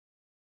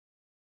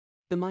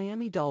The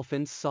Miami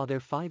Dolphins saw their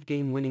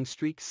 5-game winning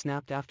streak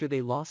snapped after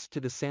they lost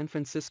to the San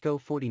Francisco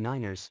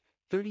 49ers,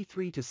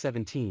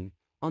 33-17,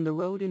 on the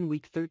road in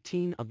Week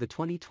 13 of the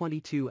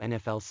 2022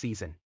 NFL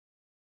season.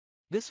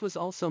 This was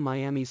also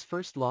Miami's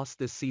first loss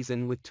this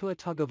season with Tua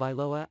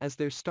Tagovailoa as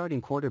their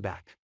starting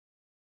quarterback.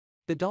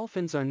 The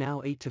Dolphins are now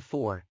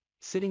 8-4,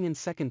 sitting in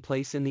second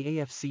place in the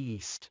AFC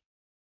East.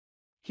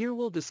 Here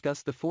we'll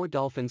discuss the 4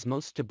 Dolphins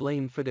most to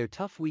blame for their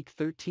tough Week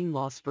 13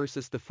 loss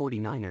versus the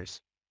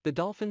 49ers. The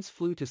Dolphins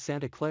flew to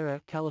Santa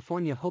Clara,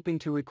 California hoping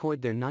to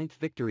record their 9th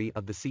victory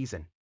of the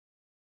season.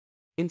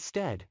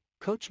 Instead,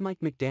 coach Mike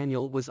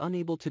McDaniel was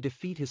unable to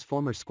defeat his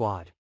former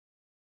squad.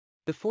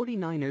 The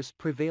 49ers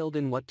prevailed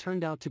in what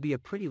turned out to be a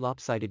pretty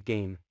lopsided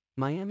game.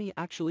 Miami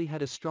actually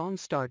had a strong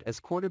start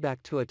as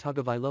quarterback Tua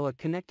Tagovailoa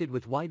connected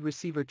with wide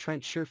receiver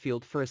Trent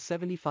Sherfield for a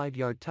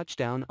 75-yard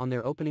touchdown on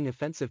their opening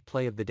offensive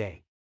play of the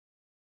day.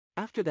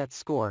 After that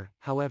score,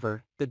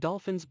 however, the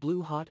Dolphins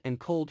blew hot and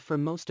cold for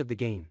most of the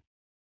game.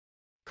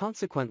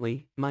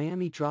 Consequently,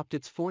 Miami dropped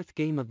its 4th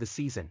game of the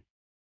season.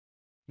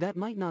 That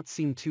might not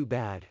seem too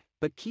bad,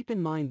 but keep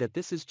in mind that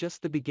this is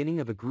just the beginning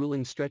of a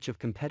grueling stretch of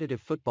competitive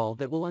football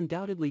that will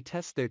undoubtedly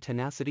test their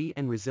tenacity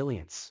and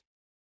resilience.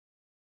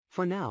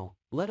 For now,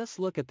 let us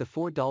look at the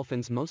 4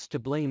 Dolphins most to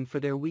blame for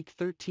their Week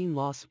 13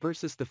 loss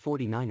versus the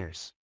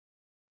 49ers.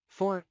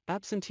 4.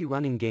 Absentee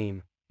running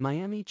game.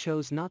 Miami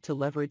chose not to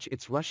leverage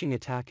its rushing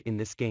attack in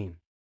this game.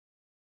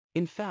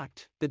 In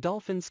fact, the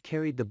Dolphins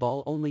carried the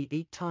ball only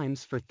 8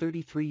 times for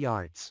 33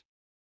 yards.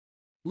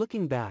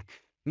 Looking back,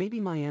 maybe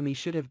Miami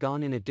should have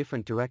gone in a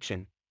different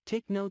direction.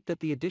 Take note that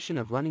the addition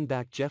of running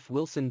back Jeff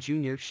Wilson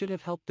Jr. should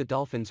have helped the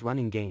Dolphins'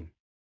 running game.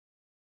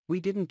 We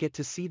didn't get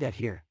to see that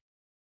here.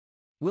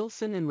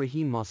 Wilson and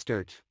Raheem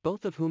Mostert,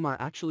 both of whom are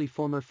actually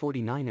former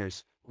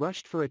 49ers,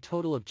 rushed for a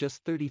total of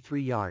just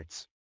 33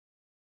 yards.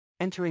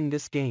 Entering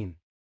this game,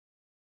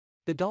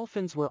 the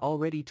Dolphins were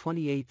already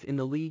 28th in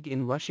the league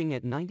in rushing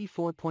at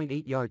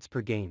 94.8 yards per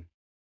game.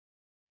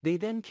 They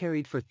then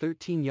carried for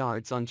 13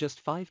 yards on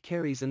just 5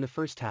 carries in the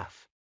first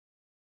half.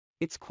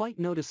 It's quite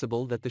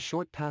noticeable that the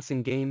short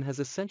passing game has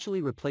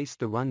essentially replaced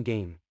the run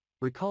game.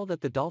 Recall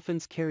that the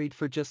Dolphins carried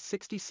for just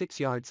 66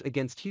 yards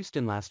against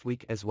Houston last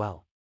week as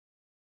well.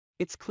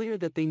 It's clear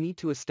that they need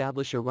to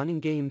establish a running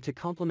game to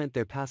complement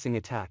their passing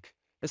attack,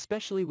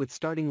 especially with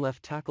starting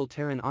left tackle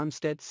Terron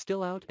Armstead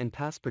still out and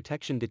pass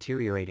protection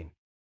deteriorating.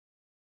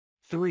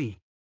 3.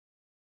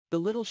 The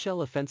Little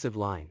Shell offensive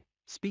line.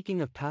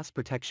 Speaking of pass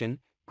protection,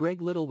 Greg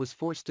Little was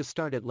forced to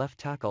start at left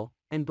tackle,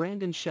 and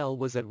Brandon Shell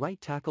was at right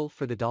tackle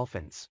for the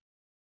Dolphins.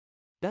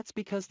 That's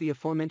because the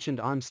aforementioned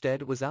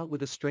Armstead was out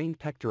with a strained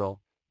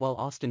pectoral, while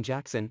Austin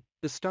Jackson,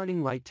 the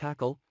starting right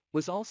tackle,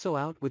 was also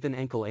out with an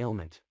ankle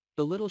ailment.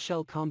 The Little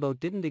Shell combo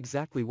didn't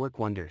exactly work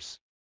wonders.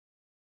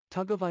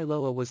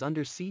 Tagovailoa was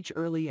under siege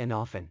early and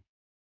often.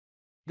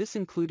 This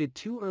included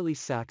 2 early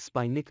sacks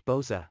by Nick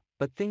Bosa,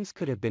 but things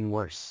could have been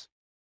worse.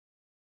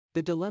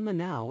 The dilemma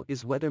now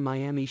is whether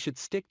Miami should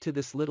stick to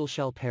this Little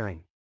Shell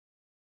pairing.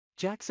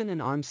 Jackson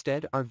and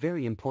Armstead are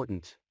very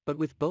important, but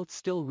with both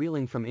still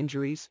reeling from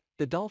injuries,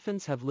 the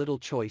Dolphins have little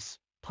choice,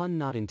 pun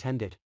not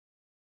intended.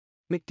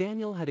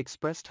 McDaniel had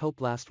expressed hope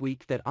last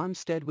week that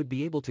Armstead would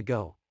be able to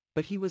go,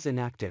 but he was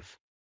inactive.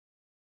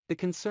 The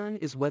concern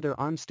is whether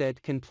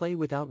Armstead can play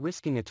without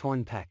risking a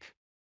torn pec.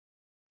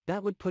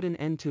 That would put an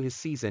end to his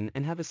season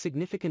and have a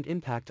significant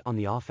impact on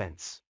the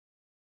offense.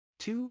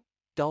 2.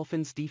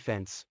 Dolphins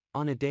defense.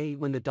 On a day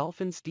when the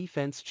Dolphins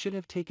defense should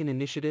have taken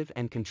initiative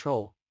and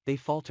control, they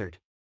faltered.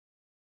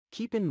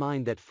 Keep in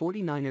mind that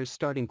 49ers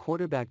starting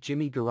quarterback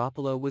Jimmy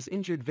Garoppolo was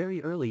injured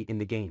very early in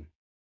the game.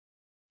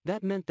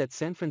 That meant that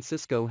San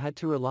Francisco had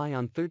to rely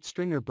on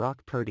third-stringer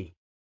Brock Purdy.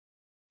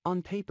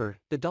 On paper,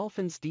 the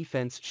Dolphins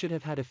defense should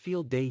have had a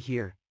field day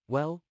here.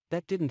 Well,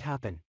 that didn't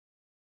happen.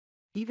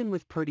 Even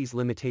with Purdy's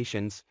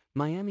limitations,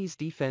 Miami's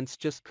defense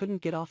just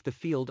couldn't get off the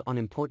field on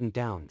important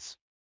downs.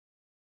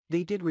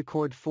 They did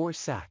record 4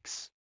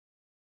 sacks,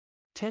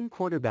 10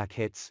 quarterback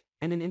hits,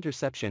 and an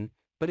interception,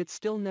 but it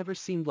still never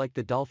seemed like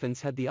the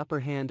Dolphins had the upper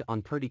hand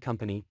on Purdy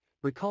company.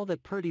 Recall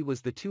that Purdy was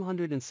the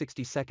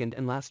 262nd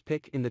and last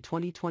pick in the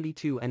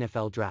 2022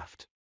 NFL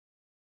Draft.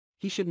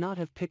 He should not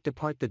have picked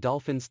apart the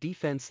Dolphins'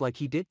 defense like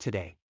he did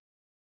today.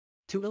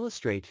 To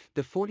illustrate,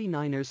 the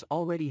 49ers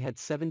already had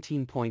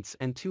 17 points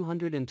and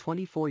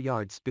 224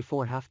 yards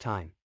before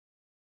halftime.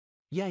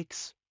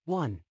 Yikes.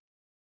 1.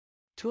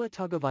 Tua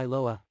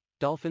Tagovailoa.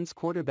 Dolphins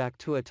quarterback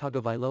Tua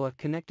Tagovailoa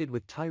connected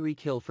with Tyreek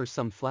Hill for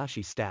some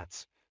flashy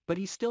stats, but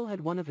he still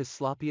had one of his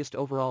sloppiest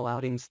overall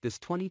outings this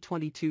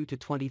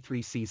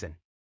 2022-23 season.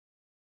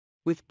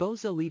 With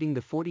Bosa leading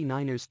the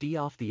 49ers D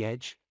off the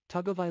edge,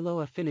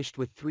 Tagovailoa finished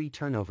with 3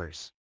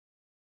 turnovers.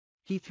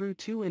 He threw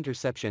 2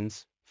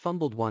 interceptions,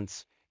 fumbled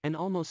once, and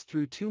almost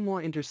threw 2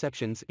 more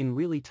interceptions in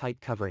really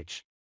tight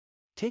coverage.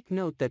 Take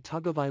note that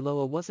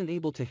Tagovailoa wasn't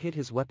able to hit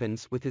his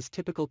weapons with his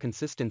typical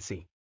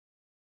consistency.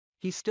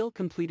 He still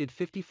completed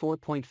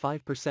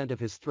 54.5% of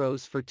his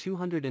throws for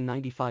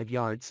 295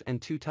 yards and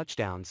 2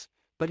 touchdowns,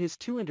 but his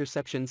 2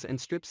 interceptions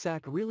and strip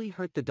sack really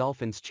hurt the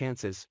Dolphins'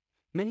 chances.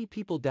 Many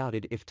people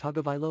doubted if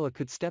Tagovailoa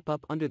could step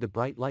up under the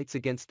bright lights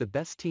against the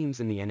best teams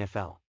in the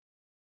NFL.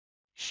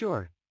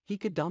 Sure, he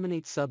could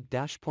dominate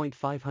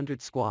sub-.500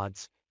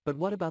 squads, but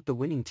what about the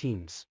winning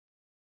teams?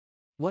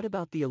 What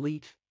about the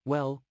elite?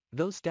 Well,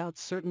 those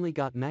doubts certainly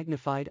got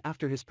magnified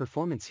after his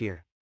performance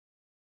here.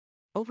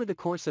 Over the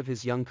course of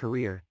his young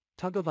career,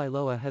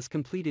 Tagovailoa has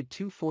completed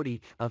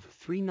 240 of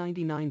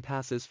 399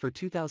 passes for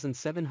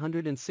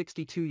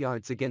 2,762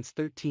 yards against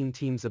 13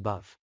 teams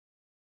above.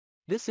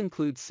 This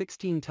includes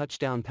 16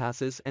 touchdown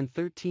passes and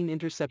 13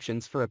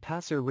 interceptions for a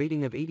passer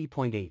rating of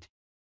 80.8.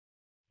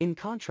 In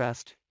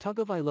contrast,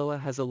 Tagovailoa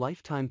has a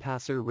lifetime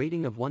passer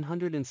rating of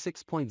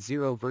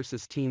 106.0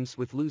 versus teams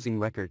with losing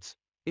records.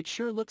 It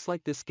sure looks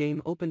like this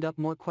game opened up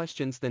more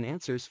questions than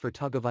answers for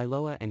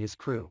Tagovailoa and his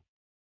crew.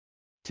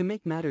 To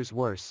make matters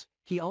worse,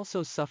 he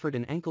also suffered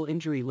an ankle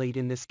injury late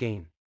in this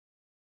game.